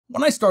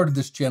When I started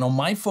this channel,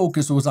 my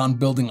focus was on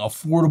building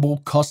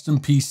affordable custom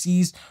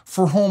PCs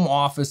for home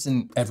office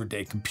and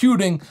everyday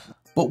computing.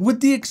 But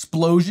with the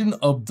explosion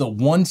of the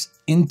once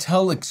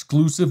Intel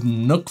exclusive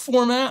NUC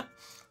format,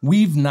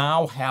 we've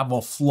now have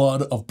a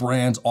flood of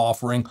brands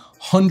offering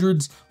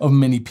hundreds of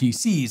mini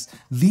PCs.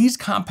 These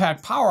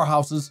compact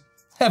powerhouses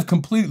have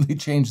completely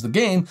changed the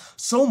game,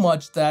 so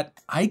much that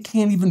I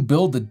can't even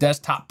build a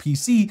desktop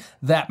PC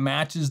that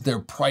matches their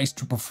price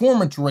to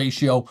performance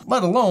ratio,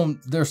 let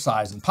alone their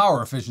size and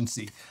power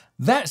efficiency.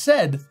 That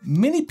said,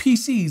 mini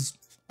PCs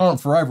aren't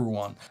for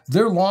everyone.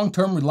 Their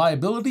long-term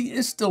reliability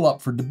is still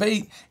up for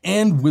debate,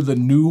 and with a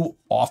new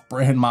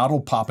off-brand model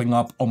popping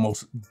up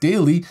almost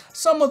daily,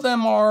 some of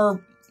them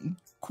are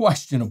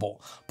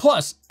questionable.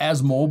 Plus,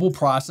 as mobile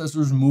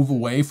processors move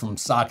away from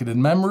socketed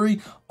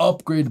memory,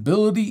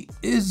 upgradeability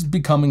is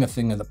becoming a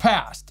thing of the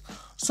past.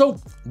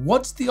 So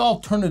what's the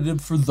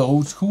alternative for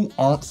those who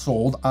aren't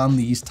sold on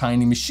these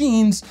tiny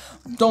machines,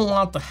 don't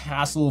want the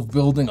hassle of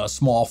building a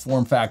small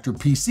form factor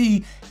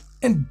PC,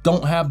 and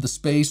don't have the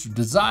space or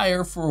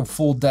desire for a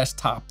full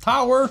desktop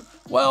tower?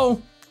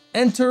 Well,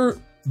 enter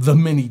the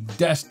mini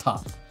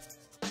desktop.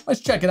 Let's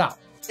check it out.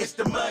 It's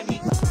the money.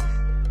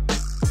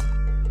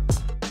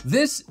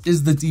 This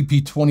is the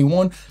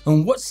DP21,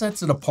 and what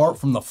sets it apart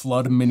from the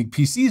flood of mini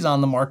PCs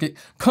on the market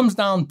comes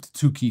down to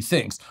two key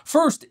things.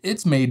 First,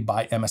 it's made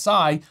by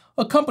MSI,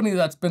 a company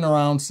that's been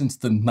around since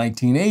the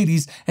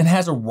 1980s and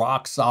has a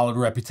rock solid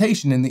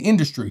reputation in the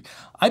industry.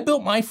 I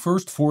built my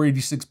first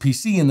 486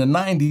 PC in the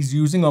 90s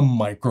using a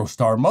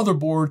MicroStar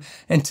motherboard,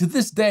 and to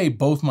this day,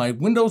 both my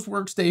Windows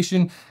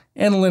workstation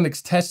and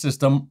Linux test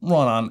system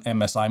run on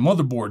MSI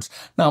motherboards.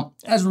 Now,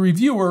 as a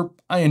reviewer,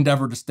 I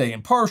endeavor to stay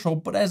impartial,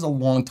 but as a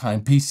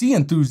longtime PC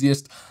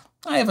enthusiast,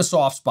 I have a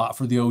soft spot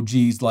for the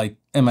OGs like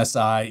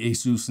MSI,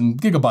 Asus,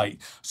 and Gigabyte.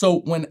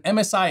 So when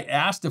MSI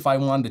asked if I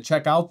wanted to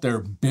check out their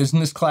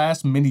business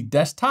class mini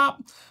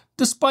desktop,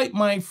 despite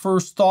my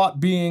first thought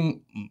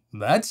being,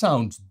 that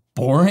sounds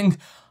boring,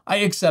 I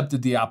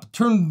accepted the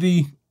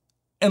opportunity.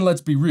 And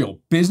let's be real,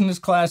 business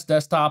class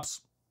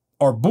desktops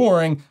are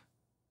boring.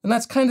 And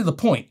that's kind of the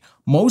point.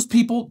 Most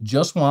people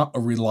just want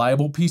a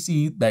reliable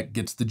PC that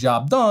gets the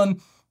job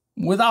done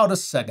without a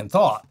second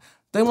thought.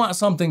 They want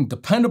something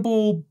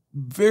dependable,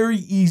 very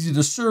easy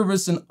to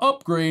service and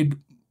upgrade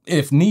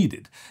if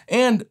needed.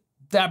 And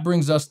that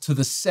brings us to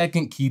the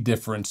second key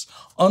difference.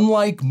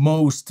 Unlike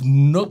most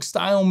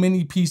NUC-style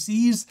mini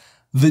PCs,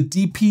 the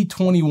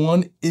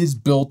DP21 is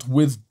built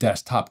with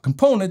desktop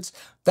components.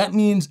 That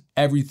means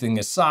everything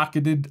is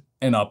socketed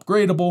and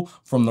upgradable,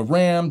 from the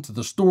RAM to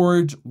the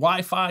storage,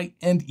 Wi-Fi,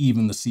 and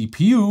even the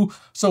CPU.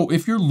 So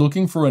if you're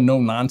looking for a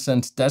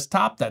no-nonsense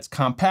desktop that's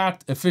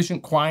compact,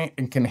 efficient, quiet,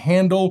 and can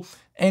handle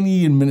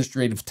any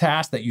administrative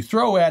task that you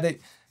throw at it,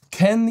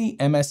 can the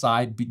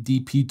MSI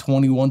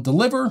DP21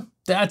 deliver?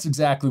 That's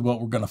exactly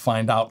what we're gonna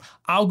find out.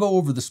 I'll go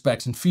over the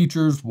specs and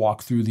features,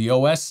 walk through the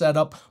OS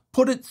setup,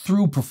 put it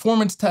through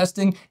performance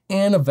testing,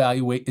 and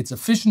evaluate its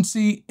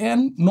efficiency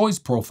and noise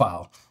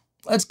profile.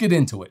 Let's get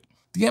into it.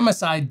 The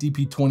MSI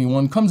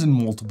DP21 comes in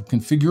multiple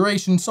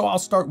configurations, so I'll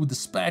start with the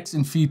specs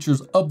and features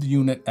of the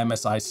unit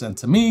MSI sent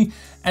to me.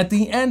 At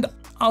the end,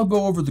 I'll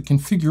go over the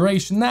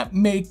configuration that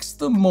makes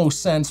the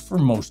most sense for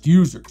most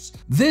users.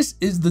 This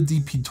is the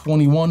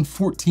DP21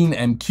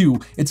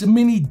 14MQ. It's a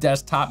mini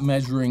desktop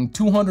measuring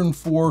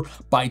 204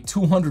 by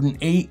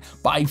 208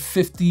 by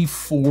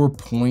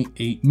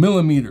 54.8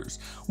 millimeters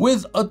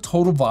with a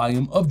total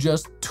volume of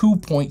just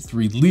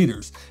 2.3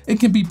 liters. It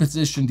can be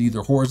positioned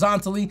either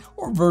horizontally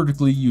or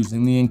vertically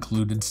using the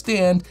included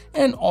stand,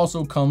 and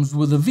also comes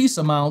with a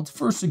VESA mount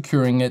for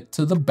securing it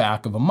to the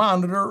back of a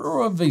monitor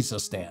or a VESA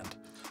stand.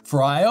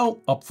 For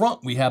I/O, up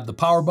front we have the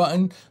power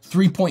button,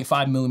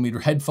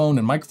 3.5mm headphone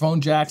and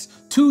microphone jacks,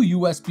 two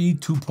USB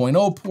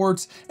 2.0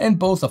 ports, and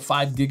both a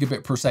 5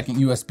 gigabit per second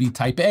USB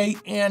Type A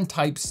and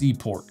Type C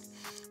port.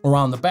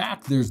 Around the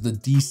back, there's the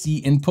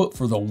DC input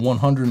for the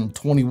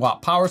 120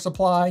 watt power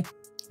supply,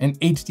 an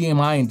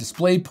HDMI and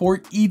display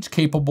port, each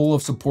capable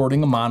of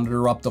supporting a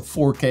monitor up to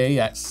 4K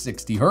at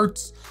 60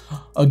 Hz,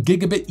 a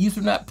gigabit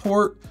Ethernet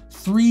port,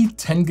 three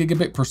 10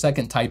 gigabit per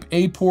second Type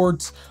A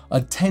ports,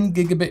 a 10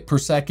 gigabit per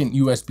second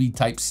USB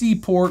Type C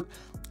port,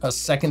 a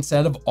second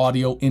set of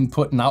audio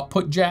input and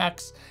output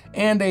jacks,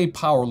 and a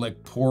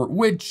PowerLink port,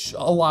 which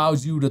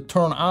allows you to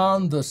turn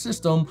on the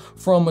system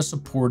from a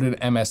supported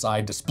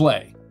MSI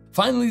display.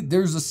 Finally,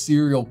 there's a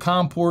serial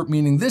COM port,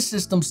 meaning this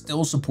system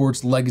still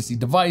supports legacy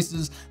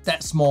devices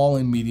that small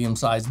and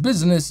medium-sized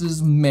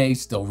businesses may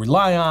still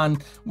rely on,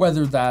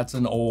 whether that's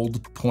an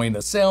old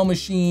point-of-sale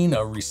machine,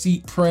 a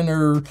receipt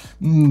printer,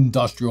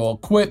 industrial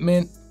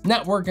equipment,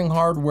 networking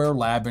hardware,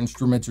 lab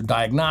instruments, or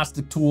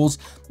diagnostic tools,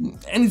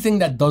 anything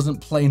that doesn't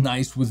play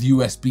nice with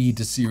USB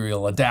to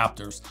serial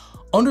adapters.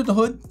 Under the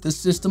hood, the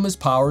system is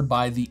powered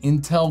by the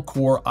Intel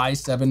Core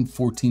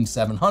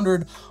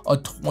i7-14700, a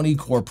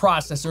 20-core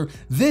processor.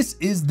 This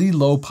is the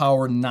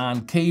low-power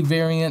non-K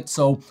variant,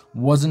 so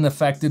wasn't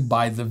affected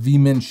by the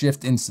vmin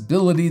shift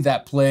instability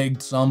that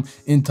plagued some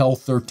Intel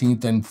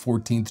 13th and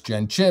 14th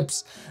gen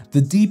chips.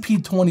 The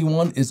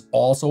DP21 is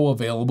also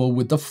available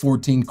with the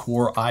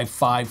 14-core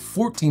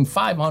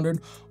i5-14500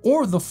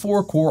 or the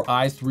 4-core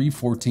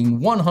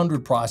i3-14100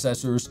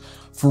 processors.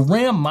 For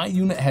RAM, my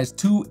unit has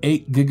two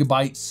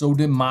 8GB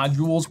SODIMM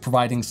modules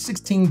providing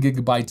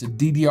 16GB of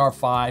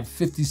DDR5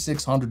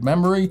 5600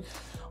 memory,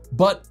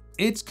 but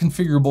it's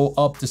configurable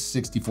up to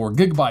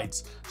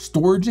 64GB.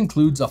 Storage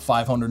includes a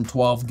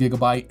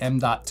 512GB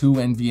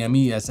M.2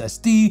 NVMe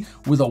SSD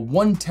with a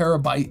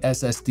 1TB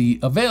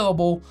SSD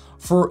available.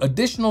 For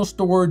additional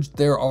storage,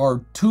 there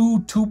are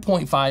two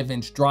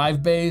 2.5-inch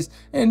drive bays,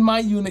 and my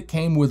unit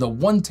came with a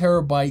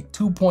 1TB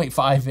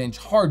 2.5-inch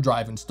hard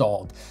drive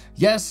installed.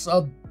 Yes,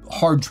 a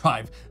hard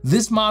drive.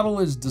 This model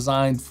is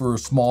designed for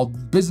small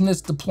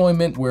business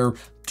deployment where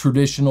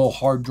traditional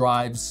hard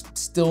drives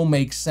still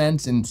make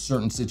sense in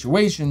certain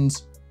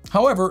situations.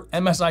 However,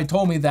 MSI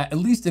told me that at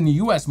least in the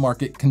US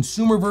market,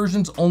 consumer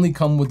versions only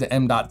come with the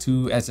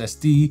M.2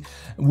 SSD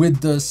with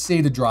the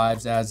SATA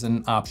drives as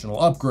an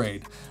optional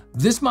upgrade.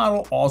 This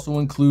model also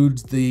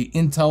includes the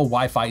Intel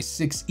Wi-Fi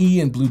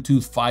 6E and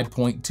Bluetooth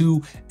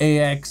 5.2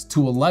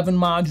 AX211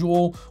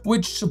 module,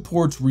 which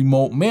supports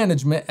remote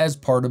management as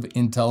part of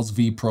Intel's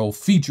vPro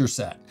feature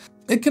set.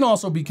 It can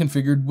also be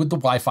configured with the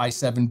Wi-Fi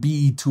 7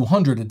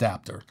 BE200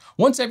 adapter.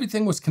 Once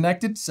everything was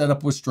connected,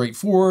 setup was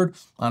straightforward.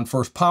 On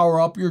first power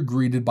up, you're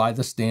greeted by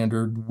the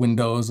standard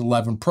Windows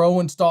 11 Pro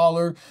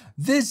installer.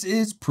 This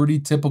is pretty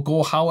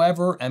typical.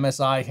 However,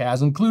 MSI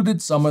has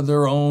included some of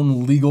their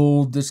own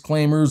legal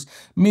disclaimers,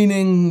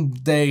 meaning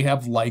they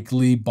have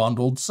likely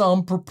bundled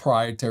some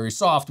proprietary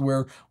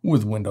software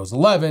with Windows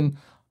 11.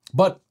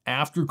 But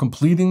after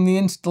completing the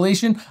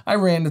installation, I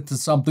ran into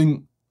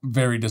something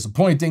very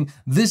disappointing.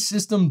 This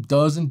system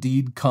does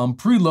indeed come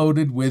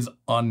preloaded with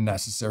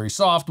unnecessary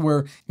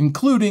software,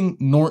 including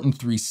Norton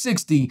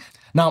 360.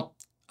 Now,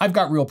 I've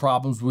got real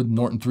problems with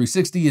Norton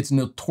 360. It's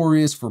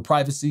notorious for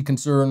privacy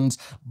concerns,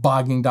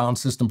 bogging down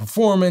system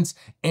performance,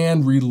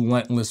 and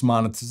relentless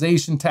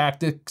monetization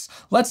tactics.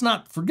 Let's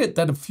not forget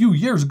that a few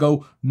years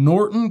ago,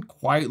 Norton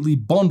quietly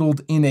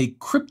bundled in a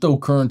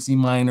cryptocurrency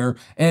miner,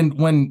 and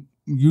when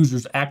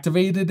users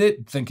activated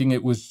it, thinking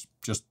it was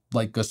just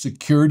like a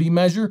security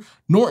measure,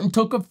 Norton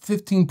took a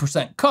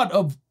 15% cut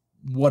of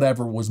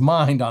whatever was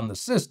mined on the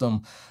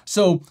system.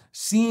 So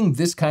seeing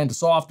this kind of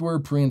software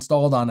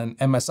pre-installed on an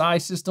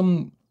MSI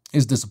system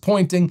is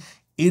disappointing.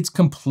 It's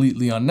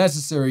completely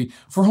unnecessary.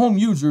 For home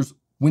users,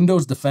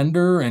 Windows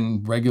Defender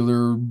and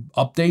regular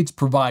updates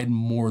provide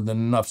more than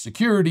enough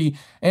security.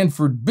 And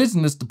for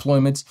business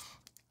deployments,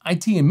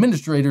 IT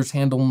administrators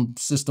handle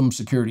system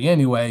security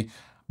anyway.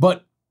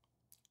 But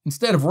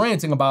instead of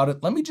ranting about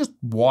it, let me just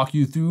walk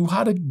you through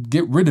how to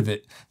get rid of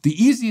it. The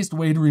easiest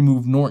way to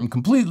remove Norton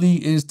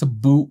completely is to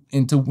boot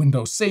into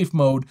Windows Safe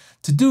Mode.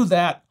 To do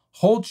that,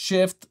 hold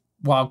Shift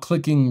while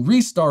clicking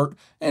Restart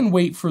and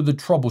wait for the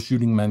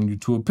troubleshooting menu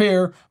to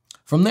appear.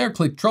 From there,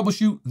 click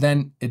Troubleshoot,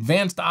 then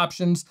Advanced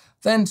Options,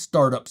 then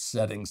Startup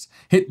Settings.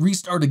 Hit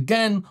Restart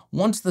again.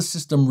 Once the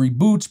system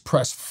reboots,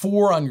 press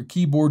 4 on your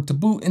keyboard to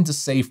boot into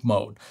Safe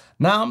Mode.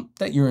 Now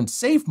that you're in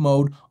Safe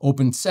Mode,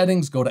 open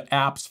Settings, go to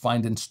Apps,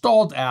 find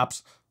Installed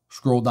Apps,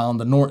 scroll down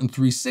to Norton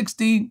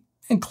 360,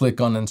 and click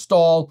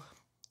Uninstall.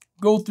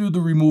 Go through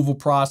the removal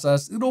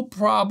process. It'll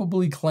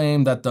probably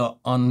claim that the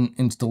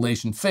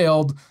uninstallation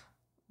failed,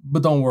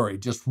 but don't worry,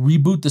 just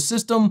reboot the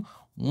system.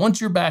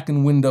 Once you're back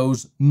in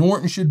Windows,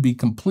 Norton should be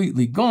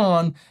completely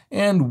gone,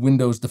 and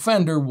Windows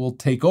Defender will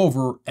take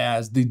over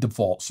as the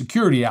default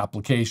security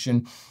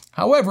application.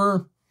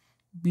 However,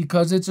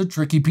 because it's a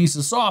tricky piece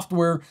of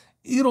software,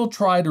 it'll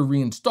try to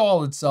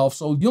reinstall itself,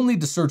 so you'll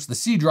need to search the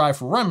C drive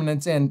for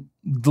remnants and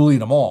delete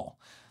them all.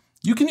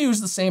 You can use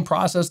the same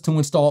process to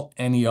install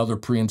any other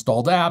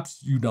pre-installed apps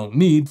you don't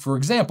need. For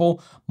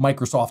example,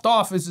 Microsoft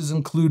Office is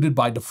included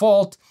by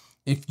default.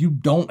 If you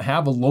don't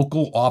have a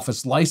local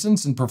Office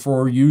license and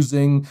prefer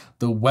using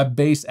the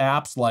web-based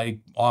apps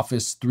like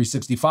Office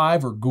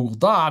 365 or Google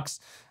Docs,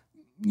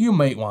 you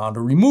might want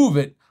to remove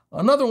it.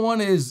 Another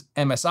one is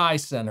MSI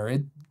Center.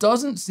 It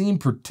doesn't seem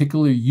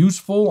particularly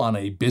useful on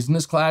a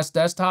business class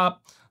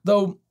desktop,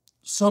 though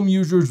some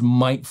users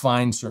might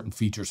find certain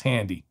features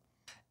handy.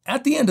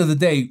 At the end of the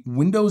day,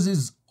 Windows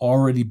is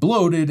already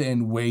bloated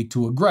and way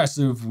too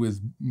aggressive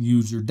with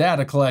user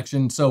data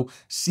collection, so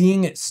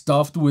seeing it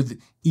stuffed with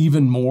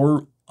even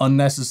more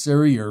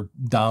unnecessary or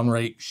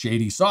downright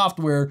shady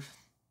software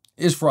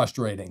is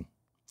frustrating.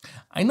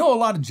 I know a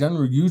lot of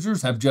general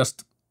users have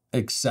just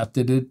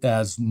accepted it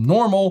as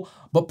normal,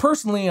 but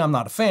personally I'm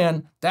not a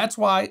fan. That's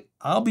why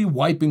I'll be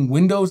wiping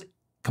Windows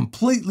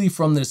completely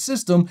from this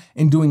system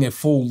and doing a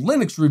full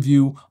Linux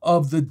review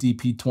of the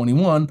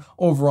DP21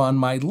 over on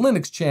my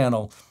Linux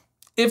channel.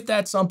 If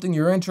that's something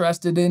you're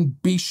interested in,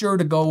 be sure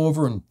to go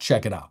over and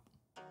check it out.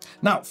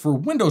 Now, for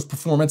Windows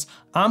performance,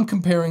 I'm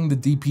comparing the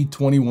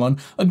DP21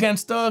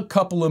 against a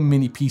couple of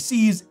mini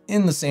PCs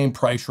in the same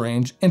price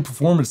range and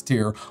performance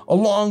tier,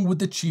 along with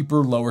the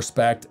cheaper, lower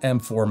spec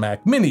M4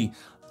 Mac Mini.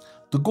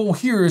 The goal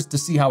here is to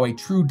see how a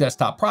true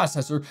desktop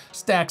processor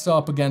stacks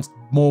up against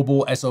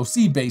mobile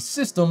SoC-based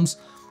systems.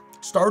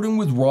 Starting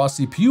with raw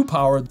CPU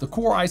power, the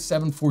Core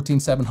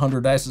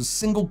i7-14700S's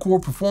single-core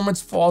performance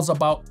falls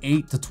about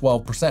 8 to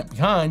 12%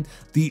 behind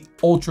the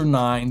Ultra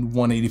 9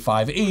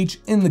 185H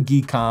in the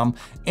Geekom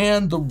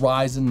and the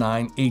Ryzen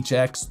 9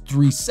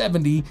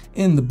 HX370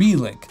 in the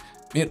Beelink.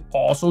 It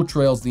also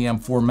trails the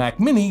M4 Mac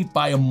Mini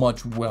by a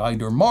much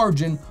wider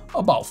margin,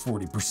 about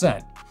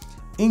 40%.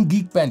 In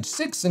Geekbench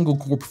 6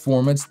 single-core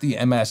performance, the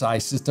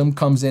MSI system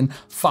comes in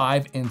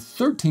 5 and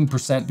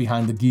 13%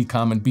 behind the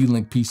Geekom and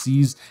Beelink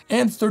PCs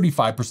and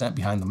 35%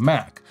 behind the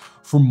Mac.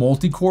 For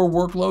multi-core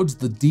workloads,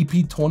 the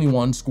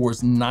DP21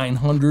 scores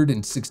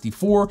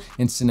 964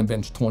 in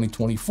Cinebench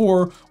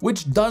 2024,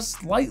 which does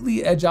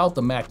slightly edge out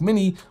the Mac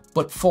Mini,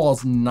 but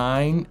falls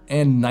 9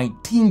 and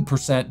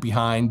 19%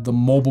 behind the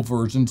mobile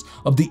versions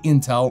of the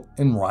Intel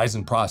and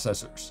Ryzen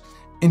processors.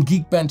 In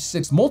Geekbench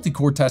 6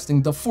 multi-core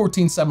testing, the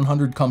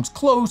 14700 comes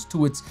close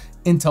to its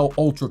Intel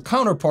Ultra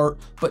counterpart,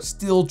 but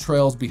still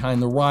trails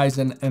behind the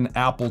Ryzen and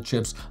Apple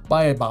chips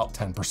by about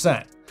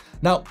 10%.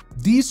 Now,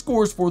 these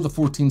scores for the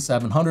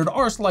 14700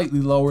 are slightly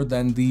lower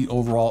than the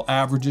overall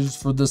averages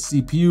for the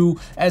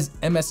CPU, as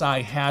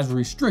MSI has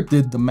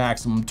restricted the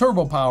maximum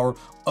turbo power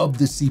of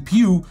the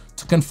CPU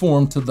to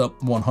conform to the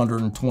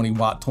 120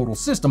 watt total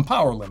system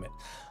power limit.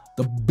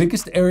 The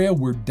biggest area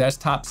where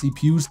desktop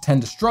CPUs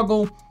tend to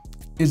struggle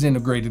is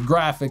integrated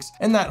graphics,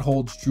 and that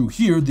holds true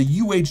here. The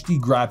UHD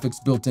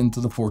graphics built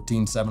into the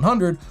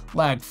 14700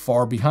 lag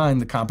far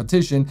behind the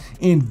competition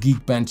in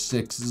Geekbench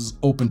 6's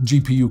open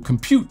GPU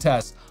compute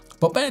test.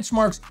 But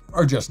benchmarks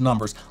are just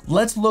numbers.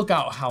 Let's look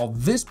at how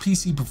this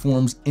PC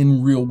performs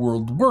in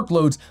real-world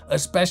workloads,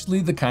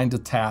 especially the kind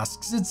of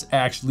tasks it's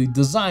actually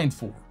designed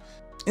for.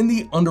 In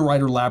the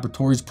Underwriter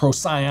Laboratories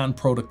Procyon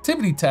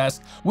productivity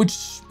test, which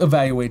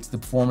evaluates the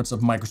performance of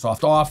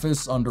Microsoft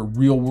Office under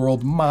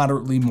real-world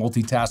moderately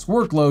multitask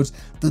workloads,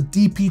 the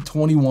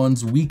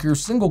DP21's weaker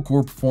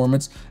single-core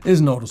performance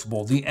is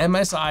noticeable. The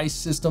MSI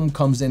system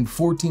comes in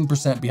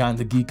 14% behind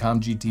the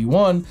Geekom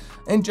GT1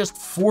 and just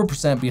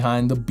 4%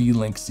 behind the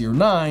Beelink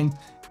SER9.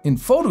 In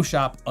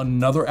Photoshop,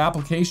 another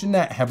application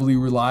that heavily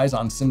relies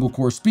on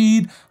single-core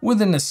speed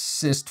with an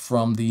assist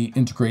from the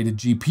integrated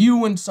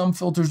GPU and some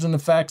filters and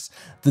effects,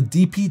 the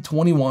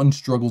DP21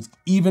 struggles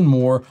even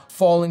more,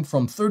 falling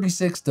from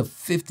 36 to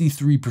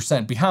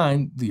 53%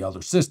 behind the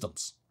other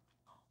systems.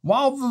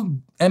 While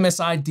the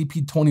MSI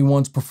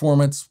DP21's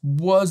performance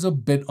was a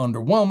bit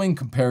underwhelming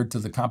compared to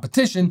the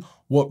competition,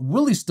 what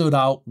really stood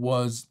out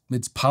was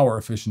its power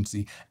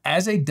efficiency.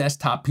 As a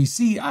desktop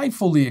PC, I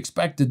fully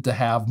expected to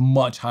have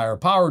much higher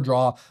power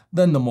draw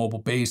than the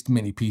mobile-based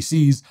mini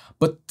PCs,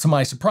 but to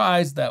my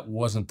surprise, that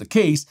wasn't the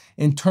case.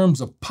 In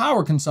terms of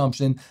power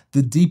consumption,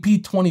 the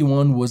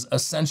DP21 was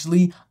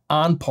essentially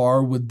on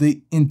par with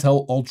the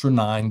Intel Ultra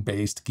 9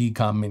 based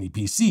Geekom mini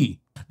PC.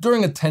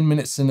 During a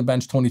 10-minute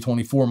Cinebench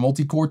 2024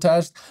 multi-core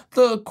test,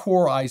 the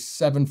Core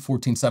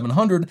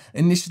i7-14700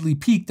 initially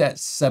peaked at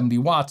 70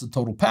 watts of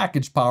total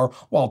package power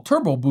while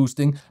turbo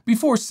boosting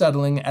before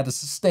settling at a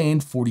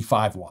sustained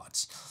 45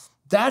 watts.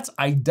 That's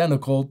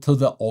identical to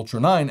the Ultra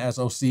 9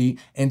 SoC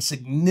and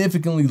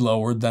significantly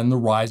lower than the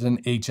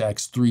Ryzen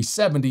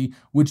HX370,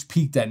 which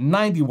peaked at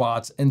 90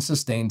 watts and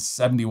sustained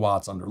 70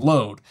 watts under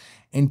load.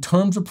 In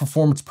terms of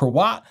performance per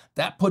watt,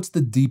 that puts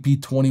the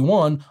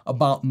DP21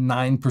 about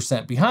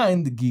 9%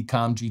 behind the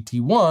Geekom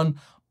GT1,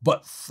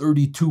 but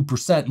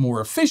 32% more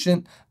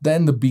efficient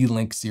than the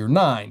Beelink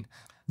SER9.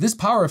 This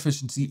power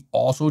efficiency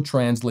also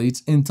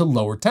translates into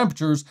lower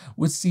temperatures,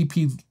 with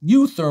CPU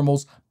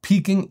thermals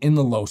peaking in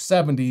the low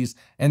 70s,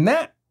 and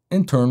that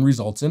in turn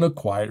results in a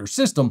quieter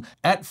system.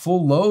 At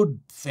full load,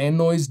 fan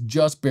noise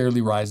just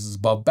barely rises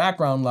above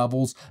background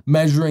levels,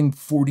 measuring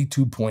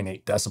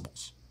 42.8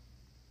 decibels.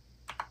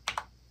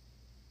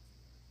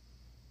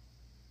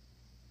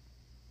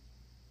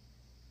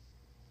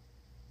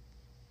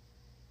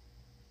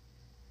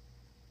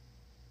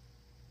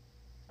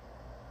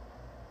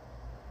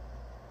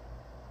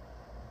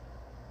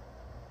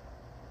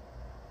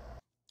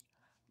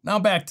 Now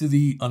back to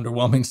the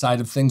underwhelming side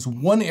of things.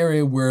 One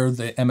area where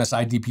the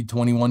MSI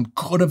DP21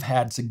 could have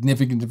had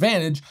significant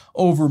advantage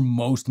over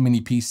most mini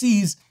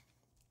PCs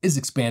is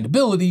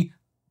expandability,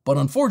 but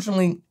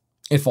unfortunately,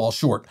 it falls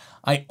short.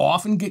 I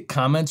often get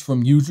comments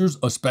from users,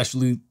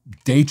 especially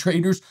day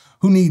traders,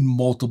 who need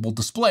multiple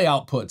display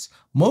outputs.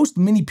 Most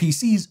mini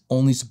PCs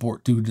only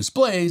support 2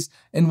 displays,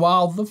 and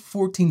while the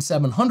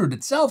 14700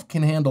 itself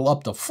can handle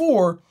up to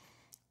 4,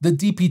 the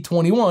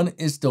DP21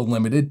 is still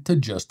limited to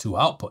just 2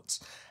 outputs.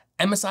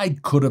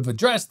 MSI could have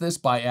addressed this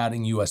by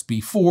adding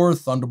USB 4,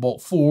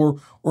 Thunderbolt 4,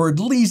 or at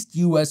least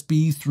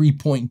USB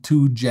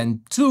 3.2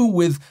 Gen 2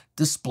 with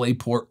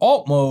DisplayPort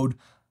Alt mode,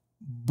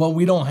 but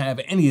we don't have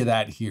any of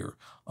that here.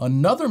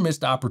 Another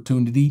missed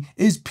opportunity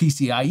is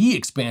PCIe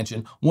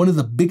expansion. One of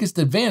the biggest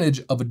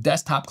advantage of a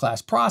desktop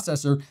class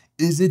processor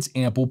is its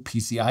ample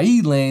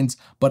PCIe lanes,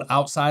 but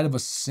outside of a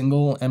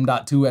single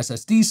M.2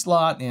 SSD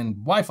slot and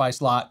Wi-Fi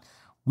slot,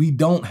 we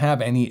don't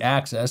have any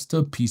access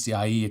to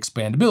PCIe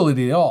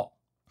expandability at all.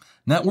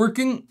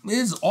 Networking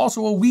is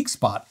also a weak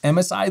spot.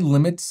 MSI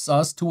limits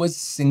us to a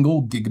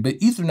single gigabit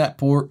Ethernet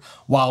port,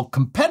 while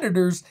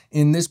competitors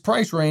in this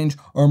price range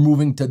are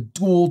moving to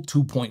dual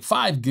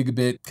 2.5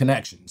 gigabit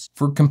connections.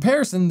 For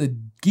comparison, the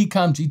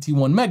Geekom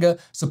GT1 Mega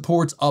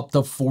supports up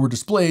to 4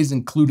 displays,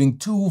 including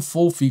 2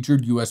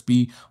 full-featured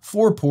USB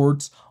 4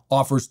 ports,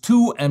 offers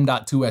 2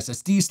 M.2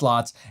 SSD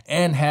slots,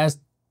 and has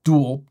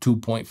dual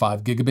 2.5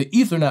 gigabit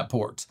Ethernet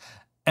ports.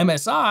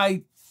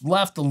 MSI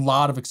left a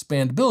lot of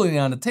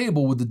expandability on the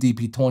table with the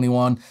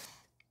DP21,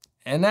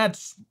 and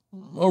that's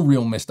a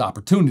real missed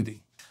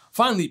opportunity.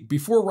 Finally,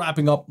 before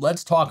wrapping up,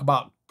 let's talk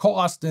about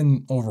cost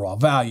and overall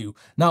value.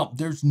 Now,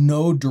 there's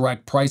no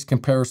direct price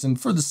comparison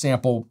for the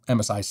sample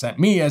MSI sent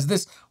me, as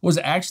this was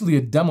actually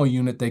a demo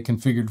unit they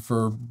configured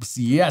for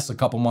CES a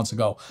couple months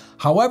ago.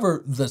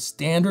 However, the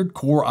standard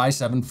Core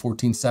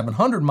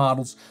i7-14700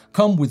 models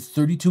come with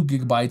 32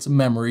 gigabytes of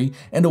memory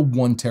and a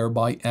 1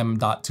 terabyte M.2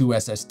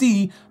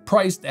 SSD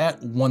priced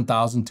at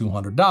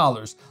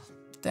 $1,200.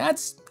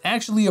 That's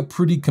actually a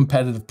pretty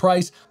competitive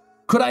price.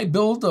 Could I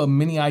build a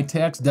mini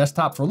ITX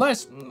desktop for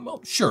less? Well,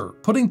 sure.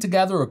 Putting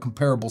together a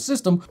comparable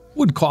system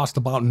would cost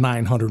about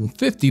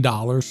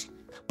 $950,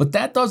 but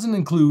that doesn't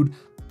include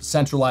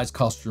centralized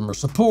customer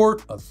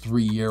support, a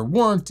 3-year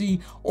warranty,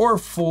 or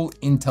full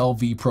Intel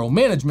vPro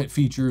management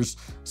features,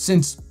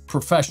 since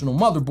professional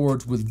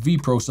motherboards with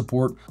vPro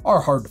support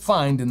are hard to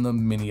find in the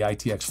mini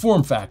ITX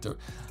form factor.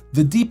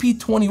 The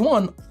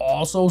DP21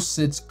 also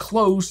sits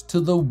close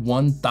to the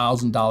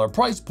 $1,000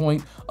 price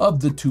point of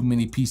the 2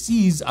 mini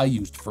PCs I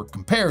used for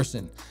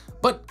comparison.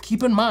 But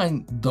keep in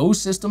mind,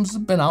 those systems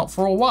have been out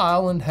for a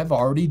while and have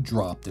already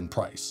dropped in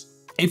price.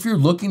 If you're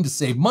looking to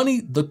save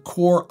money, the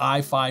Core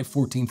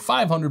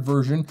i5-14500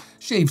 version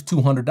shaves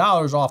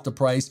 $200 off the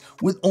price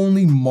with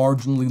only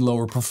marginally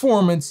lower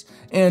performance,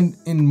 and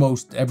in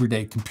most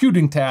everyday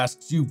computing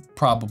tasks, you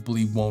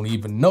probably won't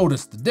even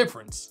notice the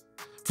difference.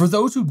 For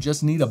those who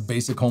just need a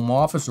basic home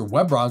office or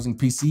web browsing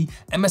PC,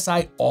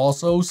 MSI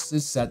also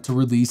is set to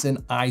release an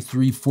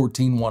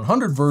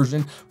i3-14100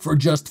 version for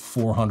just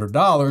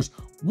 $400,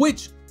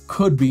 which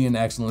could be an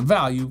excellent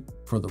value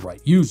for the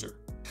right user.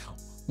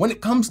 When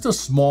it comes to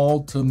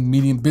small to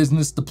medium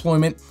business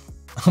deployment,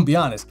 I'll be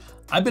honest,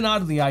 I've been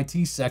out of the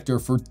IT sector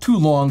for too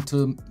long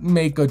to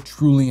make a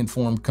truly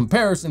informed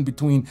comparison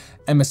between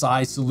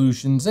MSI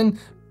solutions and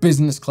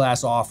business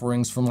class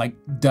offerings from like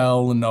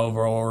Dell, Lenovo,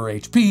 or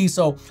HP,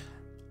 so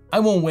I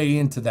won't weigh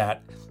into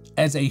that.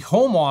 As a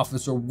home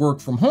office or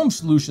work from home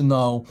solution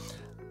though,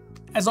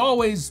 as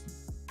always,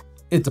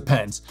 it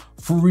depends.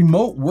 For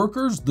remote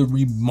workers, the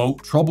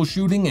remote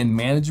troubleshooting and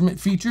management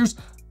features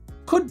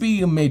could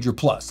be a major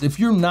plus. If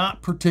you're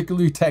not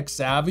particularly tech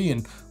savvy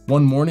and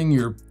one morning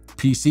your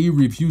PC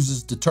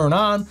refuses to turn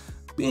on,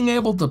 being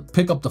able to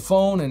pick up the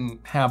phone and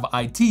have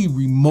IT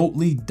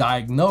remotely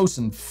diagnose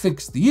and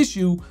fix the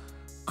issue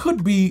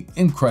could be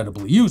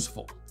incredibly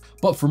useful.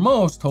 But for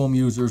most home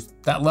users,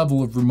 that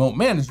level of remote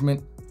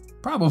management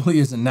probably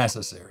isn't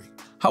necessary.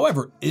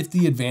 However, if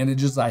the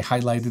advantages I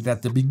highlighted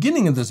at the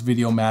beginning of this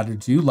video matter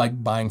to you,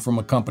 like buying from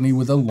a company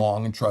with a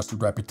long and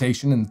trusted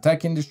reputation in the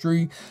tech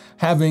industry,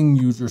 having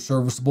user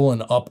serviceable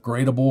and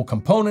upgradable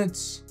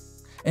components,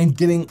 and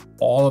getting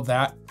all of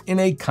that in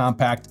a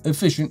compact,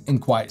 efficient,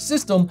 and quiet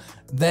system,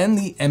 then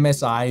the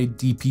MSI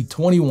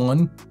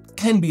DP21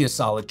 can be a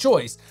solid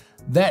choice.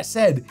 That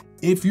said,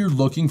 if you're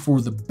looking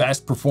for the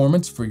best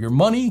performance for your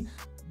money,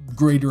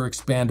 greater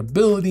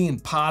expandability,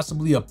 and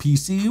possibly a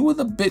PC with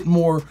a bit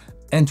more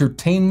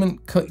entertainment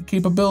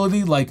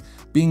capability, like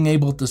being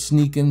able to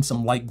sneak in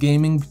some light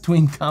gaming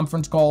between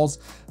conference calls,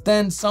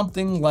 then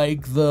something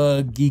like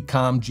the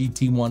Geekom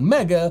GT1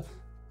 Mega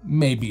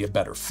may be a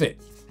better fit.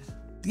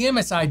 The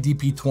MSI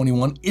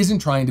DP21 isn't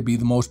trying to be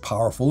the most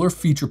powerful or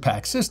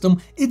feature-packed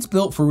system. It's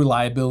built for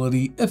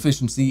reliability,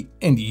 efficiency,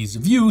 and ease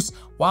of use.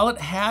 While it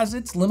has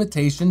its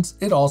limitations,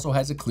 it also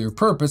has a clear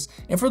purpose,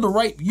 and for the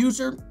right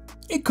user,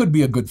 it could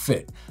be a good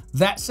fit.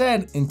 That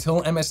said,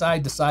 until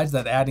MSI decides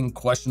that adding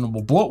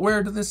questionable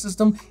bloatware to this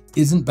system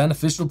isn't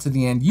beneficial to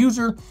the end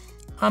user,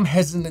 I'm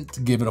hesitant to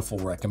give it a full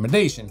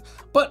recommendation.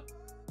 But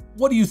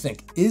what do you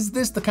think? Is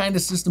this the kind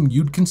of system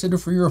you'd consider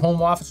for your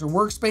home office or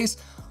workspace?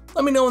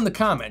 Let me know in the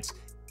comments.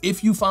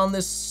 If you found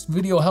this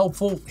video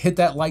helpful, hit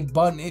that like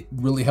button. It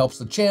really helps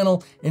the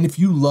channel. And if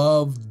you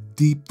love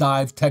deep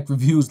dive tech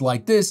reviews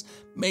like this,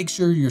 make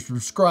sure you're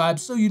subscribed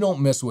so you don't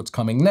miss what's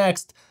coming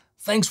next.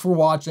 Thanks for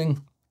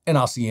watching, and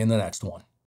I'll see you in the next one.